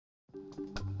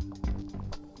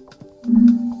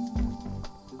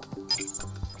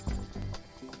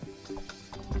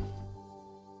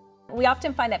we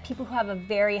often find that people who have a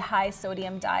very high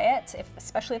sodium diet,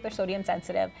 especially if they're sodium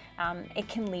sensitive, it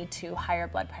can lead to higher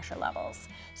blood pressure levels.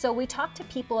 So we talk to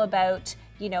people about,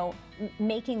 you know,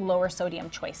 making lower sodium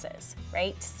choices,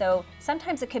 right? So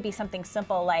sometimes it could be something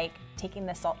simple like taking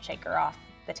the salt shaker off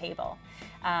the table,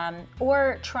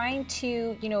 or trying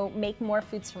to, you know, make more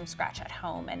foods from scratch at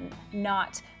home and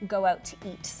not go out to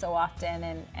eat so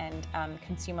often and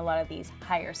consume a lot of these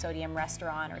higher sodium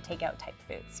restaurant or takeout type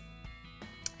foods.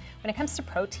 When it comes to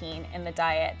protein in the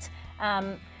diet,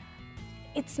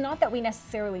 it's not that we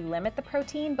necessarily limit the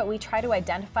protein, but we try to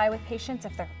identify with patients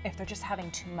if they're just having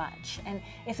too much. And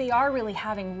if they are really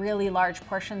having really large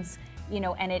portions, you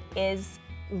know, and it is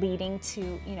leading to,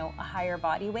 you know, a higher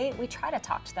body weight, we try to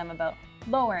talk to them about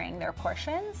lowering their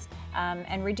portions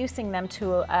and reducing them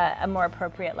to a more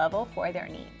appropriate level for their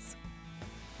needs.